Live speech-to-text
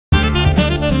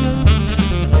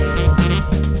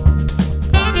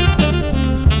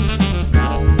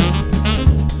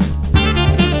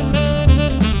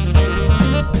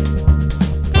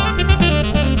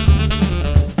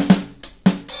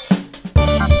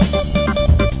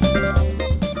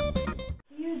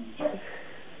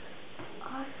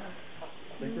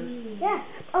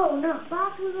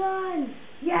Bakugan!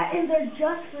 Yeah, and they're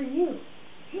just for you.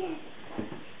 Yeah.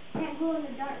 Can't glow in the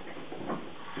dark.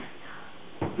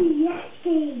 DS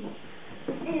game.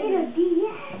 In a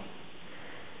DS.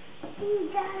 He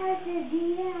got us a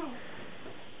DS.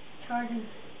 Charging.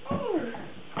 Hey,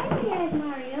 DS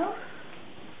Mario.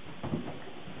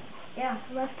 Yeah,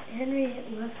 Henry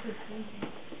left the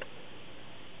season.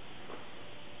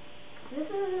 This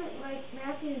isn't like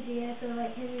Matthew's DS or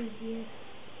like Henry's DS.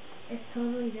 It's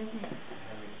totally different.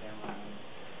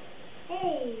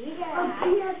 Hey, we got a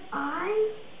DSi?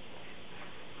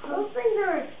 Those things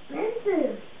are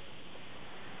expensive.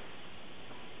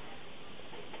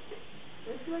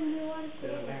 Which one do you want to play?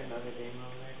 Isn't there another game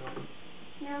over there going?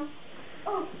 No.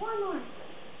 Oh, one more.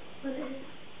 What is it?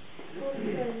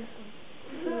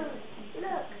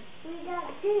 Look, we got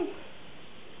fish.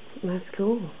 That's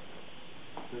cool.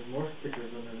 There's more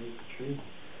stickers underneath the tree.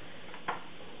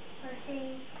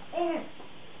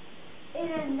 And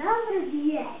another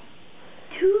DS.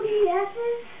 2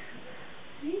 DSs?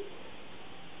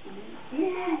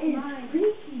 Yeah, it's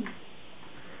freaky.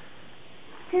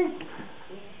 Cause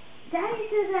Daddy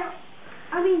said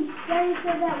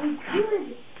that we could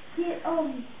get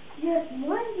just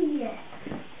one DS.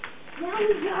 Now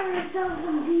we got ourselves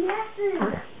some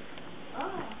DSs.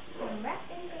 Oh,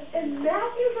 And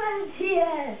Matthew got a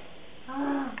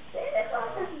DS.